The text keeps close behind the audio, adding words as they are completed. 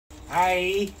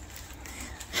Hi.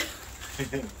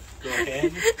 Go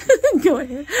ahead. Go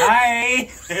ahead. Hi.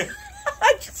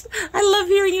 I love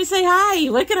hearing you say hi.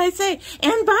 What can I say?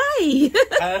 And bye.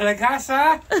 A la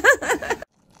casa.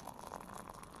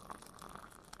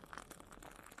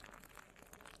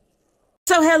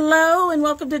 So hello and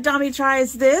welcome to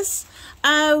domytriesthis.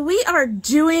 We are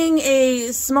doing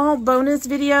a small bonus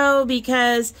video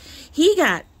because he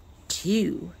got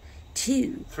two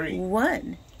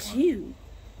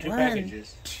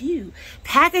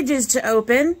packages to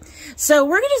open. So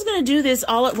we're just going to do this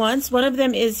all at once. One of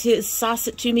them is his sauce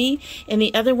it to me, and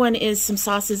the other one is some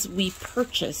sauces we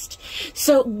purchased.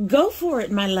 So go for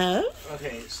it, my love.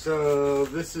 Okay, so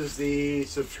this is the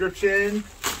subscription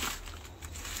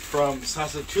from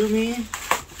Sauce it to me.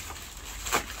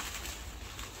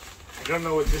 I don't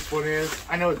know what this one is.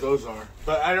 I know what those are,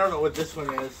 but I don't know what this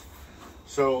one is.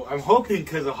 So I'm hoping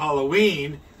because of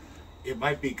Halloween, it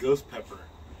might be ghost pepper.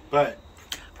 But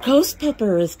ghost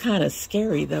pepper is kind of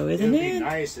scary, though, isn't it? It'd be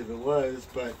nice if it was,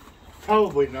 but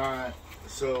probably not.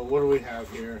 So what do we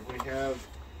have here? We have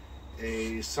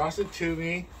a sauce it to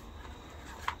me.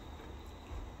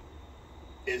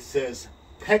 It says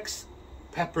Pex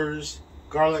Peppers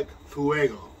Garlic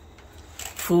Fuego.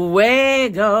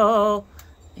 Fuego.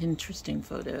 Interesting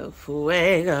photo.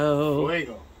 Fuego.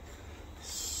 Fuego.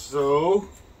 So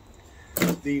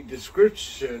the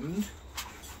description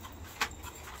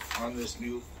on this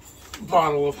new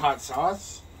bottle of hot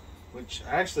sauce, which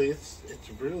actually it's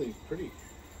really pretty,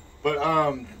 but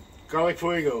garlic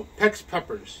fuego, Pex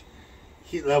peppers,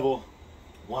 heat level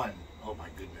 1. Oh my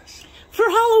goodness! For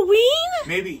Halloween?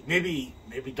 Maybe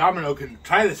Domino can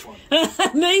try this one.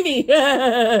 Maybe.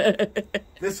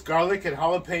 This garlic and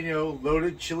jalapeno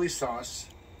loaded chili sauce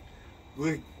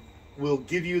will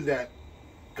give you that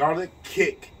garlic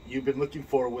kick you've been looking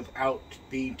for without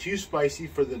being too spicy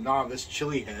for the novice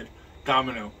chili head,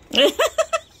 Domino.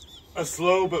 A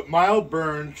slow but mild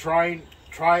burn. Try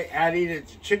adding it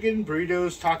to chicken,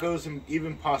 burritos, tacos, and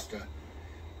even pasta.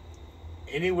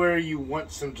 Anywhere you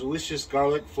want some delicious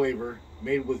garlic flavor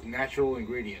made with natural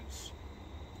ingredients.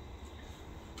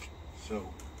 So,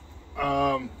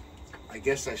 I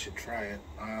guess I should try it.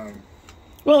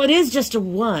 Well, it is just a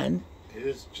 1. It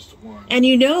is just a 1. And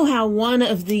you know how one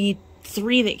of the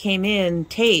 3 that came in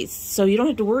tastes, so you don't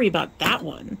have to worry about that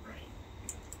one. Right.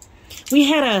 We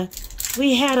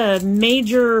had a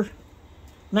major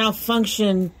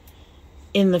malfunction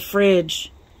in the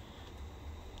fridge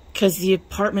because the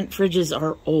apartment fridges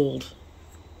are old.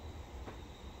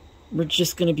 We're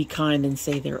just going to be kind and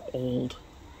say they're old.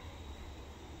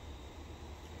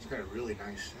 It's got a really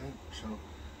nice scent. So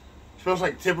it smells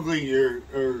like typically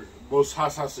or most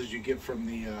hot sauces you get from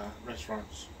the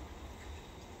restaurants.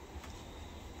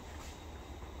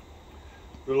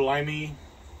 Little limey.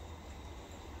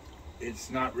 It's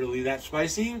not really that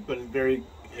spicy, but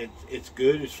it's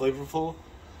good. It's flavorful.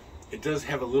 It does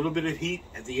have a little bit of heat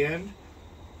at the end.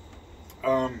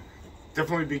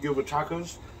 Definitely be good with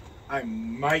tacos. I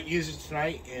might use it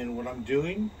tonight in what I'm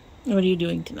doing. What are you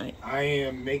doing tonight? I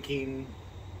am making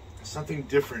something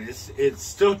different. It's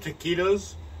still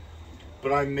taquitos,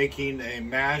 but I'm making a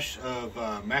mash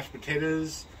of mashed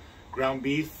potatoes, ground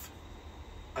beef,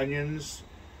 onions.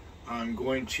 I'm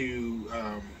going to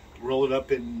roll it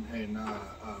up in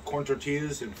corn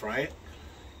tortillas and fry it,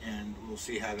 and we'll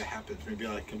see how that happens. Maybe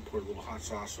I can pour a little hot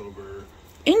sauce over.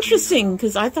 Interesting,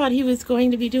 because I thought he was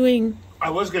going to be doing... I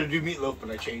was going to do meatloaf,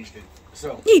 but I changed it.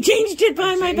 So he changed it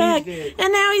behind my back,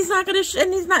 and now he's not going to.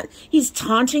 And he's not. He's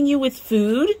taunting you with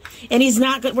food, and he's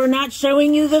not. We're not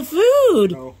showing you the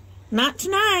food. No. Not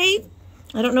tonight.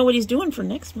 I don't know what he's doing for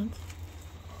next month.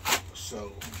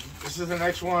 So this is the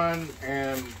next one,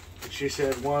 and she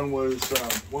said one was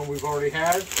one we've already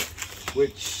had,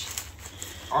 which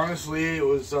honestly it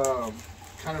was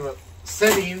kind of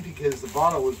upsetting because the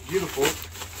bottle was beautiful.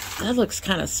 That looks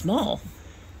kind of small.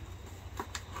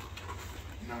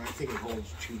 No, I think it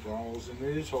holds 2 bottles, and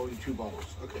it is holding 2 bottles.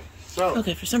 Okay, so.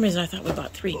 Okay, for some reason I thought we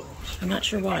bought 3. I'm not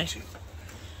sure why.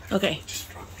 Okay.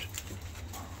 Just dropped.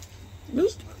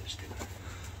 Oops.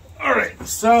 All right,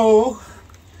 so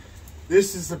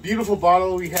this is a beautiful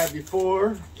bottle we had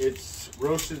before. It's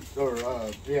roasted,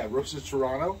 roasted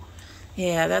Serrano.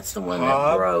 Yeah, that's the one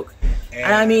that broke.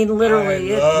 I mean,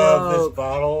 literally, I love this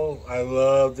bottle. I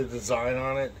love the design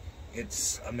on it.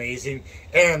 It's amazing,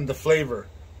 and the flavor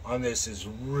on this is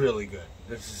really good.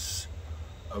 This is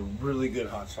a really good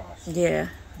hot sauce. Yeah.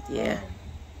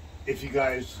 If you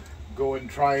guys go and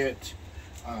try it,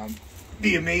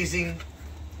 be amazing.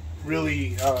 Really,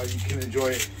 you can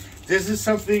enjoy it. This is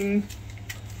something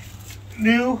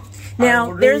new.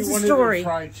 Now, there's a story. To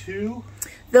try too.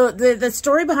 The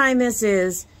story behind this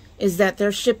is that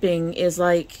their shipping is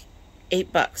like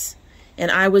 $8. And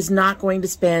I was not going to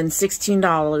spend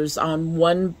 $16 on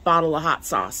one bottle of hot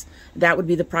sauce. That would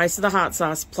be the price of the hot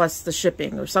sauce plus the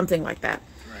shipping or something like that.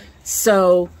 Right.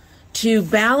 So to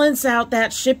balance out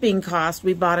that shipping cost,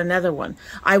 we bought another one.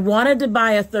 I wanted to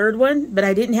buy a third one, but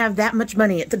I didn't have that much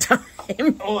money at the time.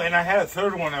 Oh, and I had a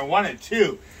third one I wanted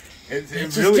too. It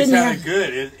really sounded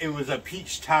good. It was a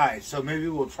peach tie, so maybe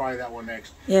we'll try that one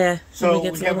next. Yeah. So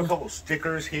we have a couple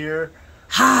stickers here.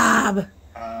 Hob.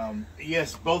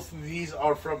 Yes, both of these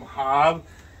are from Hob.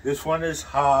 This one is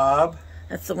Hob.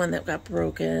 That's the one that got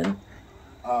broken.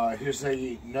 Here's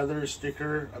another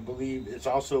sticker. I believe it's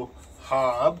also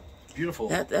Hob. Beautiful.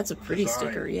 That's a pretty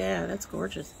sticker. Yeah, that's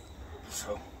gorgeous.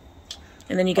 So.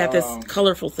 And then you got this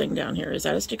colorful thing down here. Is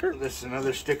that a sticker? This is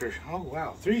another sticker. Oh,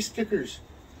 wow. 3 stickers.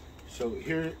 So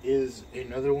here is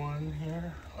another one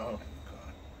here. Oh, God.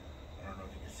 I don't know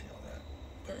if you can see all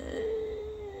that.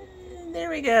 There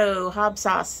we go. Hob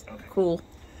sauce. Okay. Cool.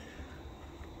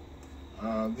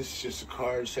 This is just a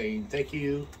card saying thank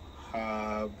you,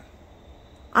 Hob.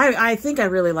 I think I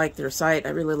really like their site.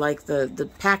 I really like the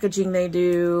packaging they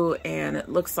do, and it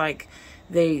looks like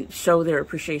they show their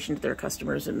appreciation to their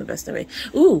customers in the best way.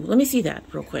 Ooh, let me see that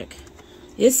real quick.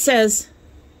 It says,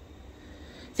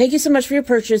 thank you so much for your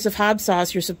purchase of Hob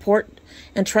sauce. Your support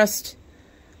and trust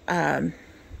are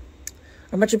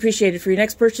much appreciated. For your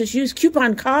next purchase, use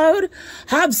coupon code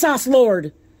Hob Sauce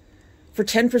Lord for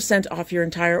 10% off your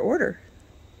entire order.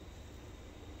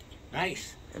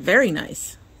 Nice. Very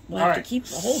nice. We'll have to keep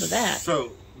a hold of that.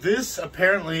 So this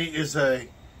apparently is a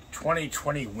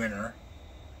 2020 winner.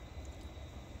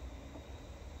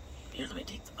 Here, let me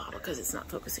take the bottle because it's not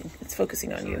focusing. It's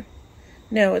focusing on you.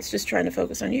 No, it's just trying to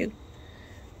focus on you.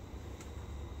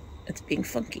 It's being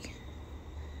funky.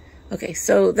 Okay,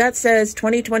 so that says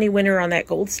 2020 winner on that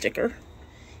gold sticker.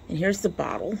 And here's the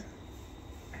bottle.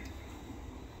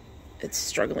 It's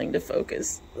struggling to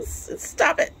focus.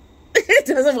 Stop it. It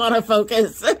doesn't want to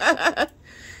focus.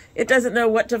 It doesn't know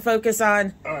what to focus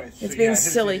on. All right, so it's being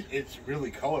silly. It's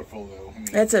really colorful, though. I mean,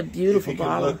 that's a beautiful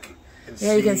bottle.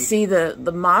 Yeah, you can see the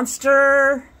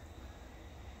monster.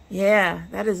 Yeah,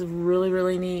 that is really,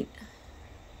 really neat.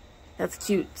 That's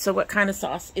cute. So what kind of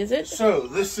sauce is it? So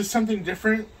this is something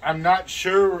different. I'm not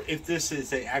sure if this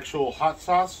is an actual hot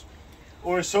sauce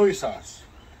or a soy sauce,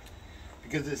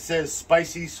 because it says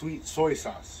spicy sweet soy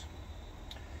sauce.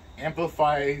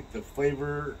 Amplify the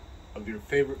flavor of your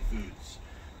favorite foods.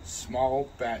 Small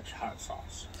batch hot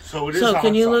sauce. So it is. So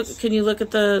can you look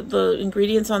at the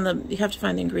ingredients on the? You have to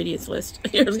find the ingredients list.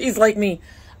 He's like me.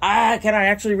 Can I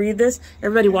actually read this?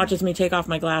 Everybody watches me take off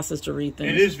my glasses to read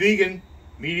things. It is vegan,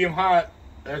 medium hot.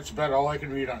 That's about all I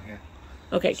can read on here.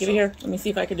 Okay, give it here. Let me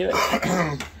see if I can do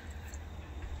it.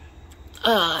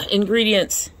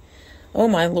 Ingredients. Oh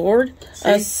my lord!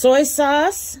 A soy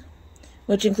sauce,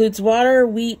 which includes water,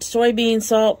 wheat, soybean,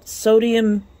 salt,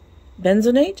 sodium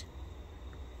benzoate,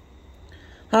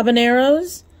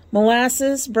 habaneros,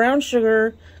 molasses, brown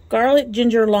sugar, garlic,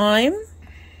 ginger, lime.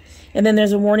 And then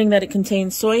there's a warning that it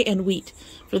contains soy and wheat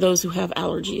for those who have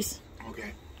allergies.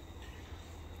 Okay.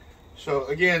 So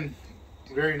again,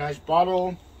 very nice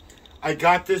bottle. I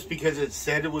got this because it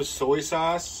said it was soy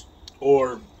sauce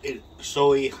or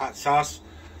soy hot sauce.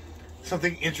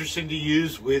 Something interesting to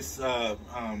use with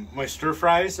my stir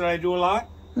fries that I do a lot.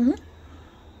 Mm-hmm.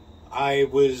 I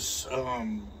was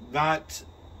I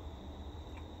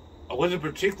wasn't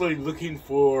particularly looking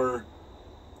for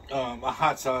a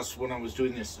hot sauce when I was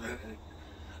doing this.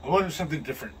 I wanted something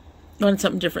different. You wanted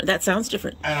something different. That sounds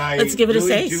different. And let's give it a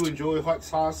taste. I do enjoy hot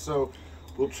sauce, so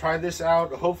we'll try this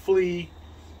out. Hopefully,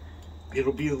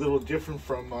 it'll be a little different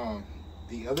from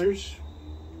the others.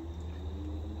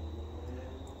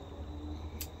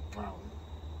 Wow.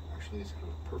 Actually, it's got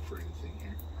a perforated thing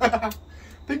here.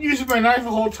 Been using my knife the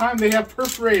whole time. They have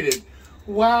perforated.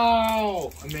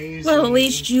 Wow. Amazing. Well, at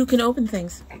least you can open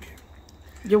things. Okay.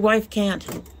 Your wife can't.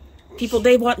 People,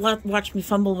 they watch me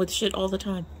fumble with shit all the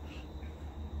time.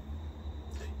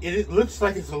 It looks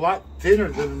like it's a lot thinner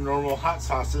than normal hot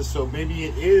sauces, so maybe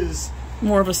it is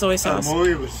more of a soy sauce.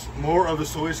 More of a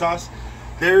soy sauce.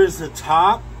 There is the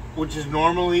top, which is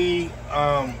normally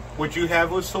what you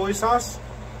have with soy sauce.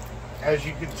 As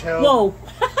you can tell. Whoa.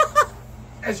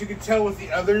 As you can tell with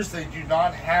the others, they do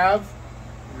not have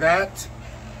that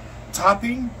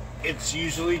topping. It's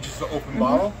usually just an open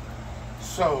bottle.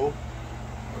 So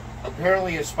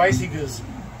apparently it's spicy because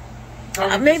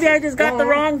maybe I just got the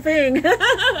wrong thing.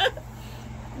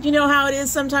 You know how it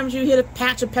is? Sometimes you hit a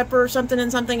patch of pepper or something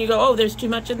and something, you go, oh, there's too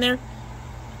much in there.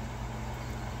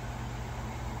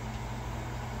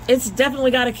 It's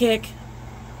definitely got a kick.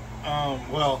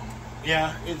 Well,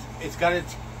 yeah, it's got a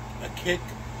kick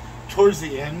towards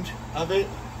the end of it.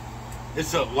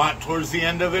 It's a lot towards the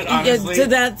end of it, honestly.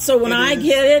 So when I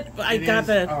get it, I got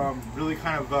the really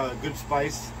kind of good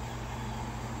spice.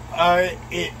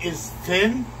 It is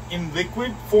thin in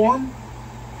liquid form.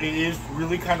 It is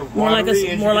really kind of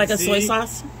watery, more like a soy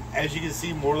sauce. As you can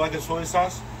see, more like a soy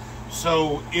sauce.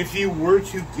 So if you were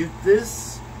to get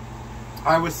this,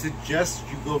 I would suggest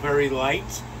you go very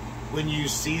light when you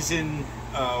season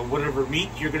whatever meat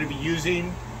you're going to be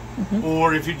using,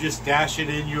 or if you just dash it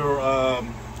in your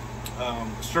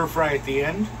stir fry at the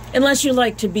end. Unless you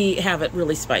like to have it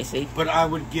really spicy. But I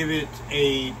would give it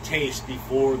a taste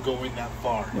before going that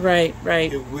far. Right.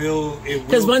 It will.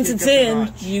 Because once it's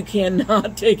in, you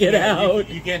cannot take it out.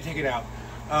 You can't take it out.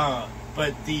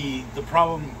 But the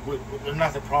problem,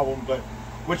 not the problem, but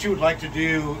what you would like to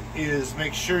do is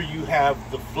make sure you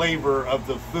have the flavor of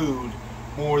the food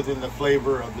more than the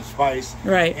flavor of the spice.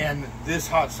 Right. And this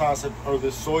hot sauce or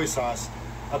this soy sauce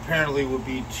apparently would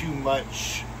be too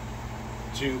much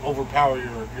to overpower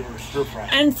your stir fry.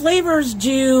 And flavors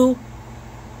do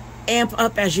amp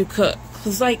up as you cook.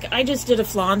 Because, like, I just did a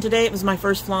flan today. It was my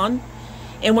first flan.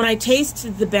 And when I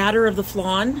tasted the batter of the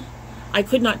flan, I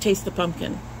could not taste the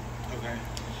pumpkin. Okay.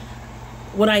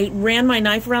 When I ran my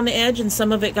knife around the edge and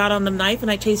some of it got on the knife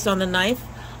and I tasted on the knife,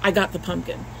 I got the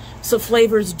pumpkin. So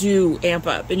flavors do amp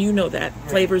up. And you know that. Right.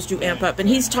 Flavors do amp up. And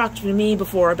he's talked to me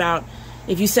before about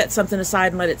if you set something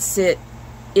aside and let it sit,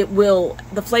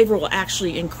 the flavor will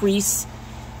actually increase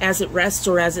as it rests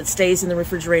or as it stays in the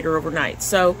refrigerator overnight.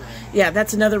 So, yeah,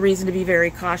 that's another reason to be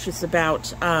very cautious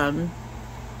about how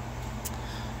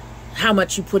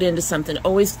much you put into something.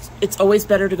 It's always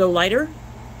better to go lighter.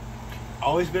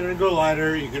 Always better to go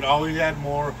lighter. You can always add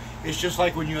more. It's just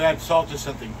like when you add salt to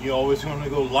something. You always want to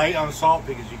go light on salt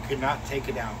because you cannot take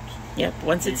it out. Yep,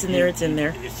 once it's in there, it's in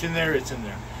there. It's in there, it's in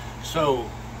there. So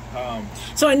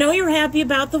I know you're happy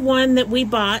about the one that we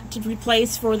bought to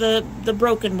replace for the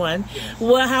broken one. Yes.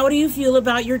 Well, how do you feel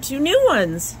about your two new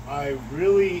ones? I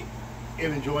really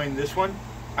am enjoying this one.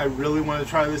 I really want to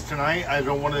try this tonight. I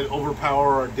don't want to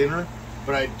overpower our dinner,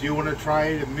 but I do want to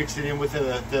try to mix it in with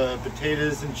the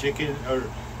potatoes and chicken,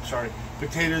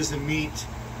 potatoes and meat,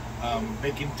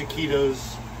 making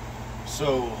taquitos.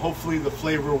 So hopefully the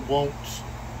flavor won't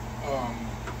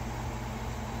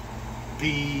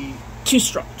be too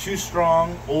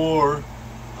strong, or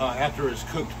after it's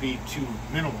cooked, be too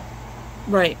minimal.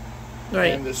 Right.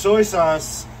 And the soy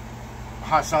sauce,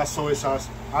 hot sauce, soy sauce,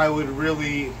 I would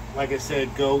really, like I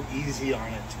said, go easy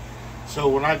on it. So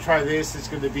when I try this, it's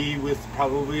going to be with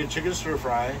probably a chicken stir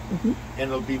fry, and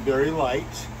it'll be very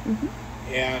light.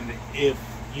 And if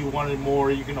you wanted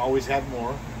more, you can always add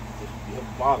more. You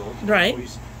have bottles, right?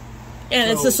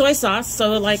 And it's the soy sauce,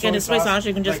 so like in a soy sauce,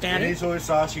 you can just add it. Any soy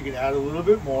sauce, you can add a little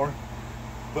bit more.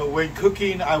 But when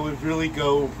cooking, I would really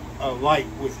go light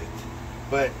with it.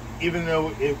 But even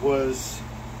though it was,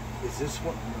 is this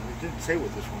one? It didn't say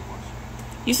what this one was.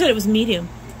 You said it was medium.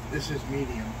 This is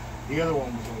medium. The other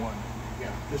one was a 1.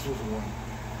 Yeah, this was a 1.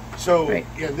 So,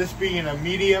 yeah, this being a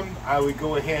medium, I would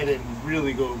go ahead and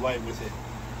really go light with it.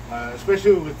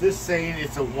 Especially with this saying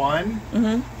it's a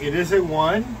 1. It is a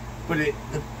 1, but the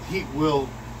heat will...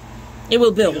 It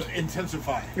will build.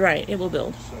 Intensify. Right, it will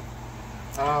build.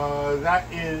 So,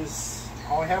 that is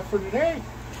all I have for today.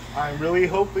 I'm really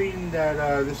hoping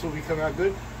that this will be coming out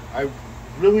good. I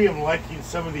really am liking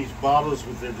some of these bottles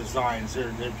with their designs.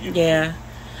 They're beautiful. Yeah.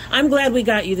 I'm glad we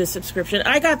got you this subscription.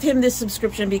 I got him this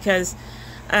subscription because,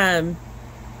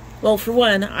 well, for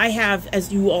one, I have,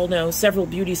 as you all know, several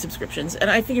beauty subscriptions, and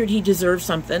I figured he deserved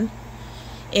something.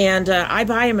 And I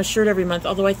buy him a shirt every month,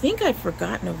 although I think I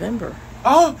forgot November.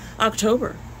 Oh!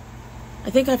 October. I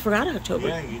think I forgot October.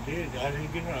 Yeah, you did. I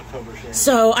didn't get an October shirt.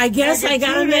 So I guess I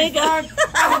gotta make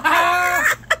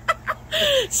it.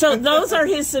 So those are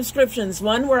his subscriptions.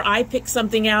 One where I pick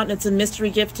something out and it's a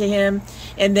mystery gift to him,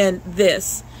 and then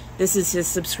this is his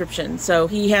subscription. So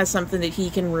he has something that he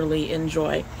can really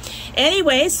enjoy.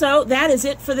 Anyway, so that is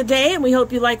it for the day, and we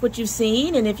hope you like what you've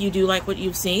seen. And if you do like what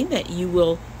you've seen, that you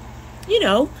will,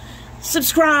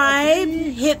 subscribe,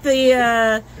 hit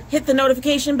the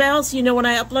notification bell so you know when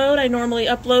I upload. I normally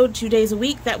upload 2 days a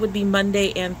week. That would be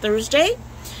Monday and Thursday.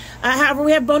 However,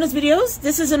 we have bonus videos.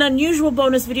 This is an unusual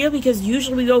bonus video because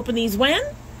usually we open these when?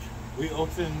 We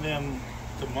open them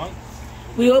the month.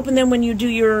 We open them when you do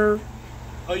your...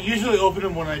 I usually open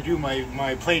them when I do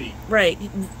my plating. Right,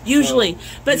 usually.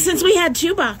 But since we had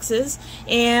 2 boxes,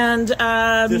 and...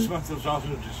 this month was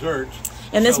also dessert.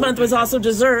 And this month was also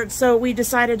dessert, so we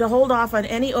decided to hold off on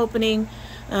any opening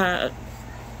to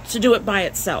do it by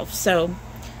itself. So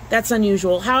That's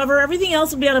unusual. However, everything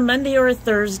else will be on a Monday or a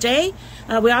Thursday.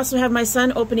 We also have my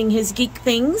son opening his geek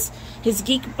things. His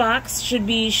geek box should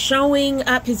be showing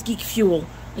up, his geek fuel.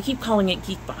 I keep calling it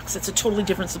Geek Box. It's a totally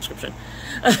different subscription.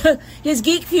 His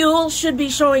Geek Fuel should be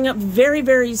showing up very,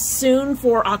 very soon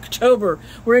for October.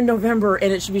 We're in November,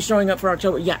 and it should be showing up for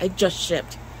October. Yeah, it just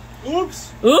shipped.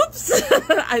 Oops. Oops.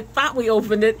 I thought we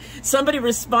opened it. Somebody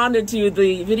responded to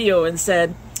the video and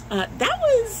said, that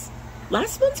was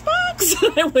last month's box.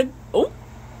 I went, oh,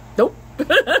 nope.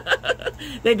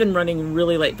 They've been running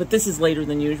really late, but this is later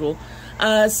than usual.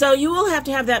 So you will have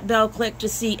to have that bell clicked to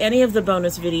see any of the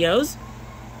bonus videos.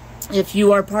 If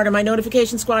you are part of my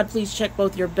notification squad, please check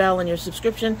both your bell and your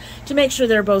subscription to make sure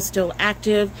they're both still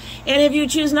active. And if you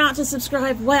choose not to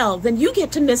subscribe, well, then you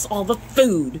get to miss all the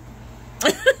food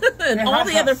and all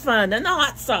the other fun and the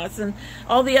hot sauce and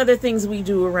all the other things we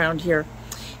do around here.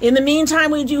 In the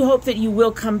meantime, we do hope that you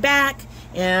will come back.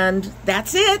 And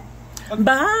that's it. Okay.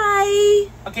 Bye.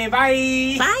 Okay,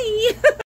 bye. Bye.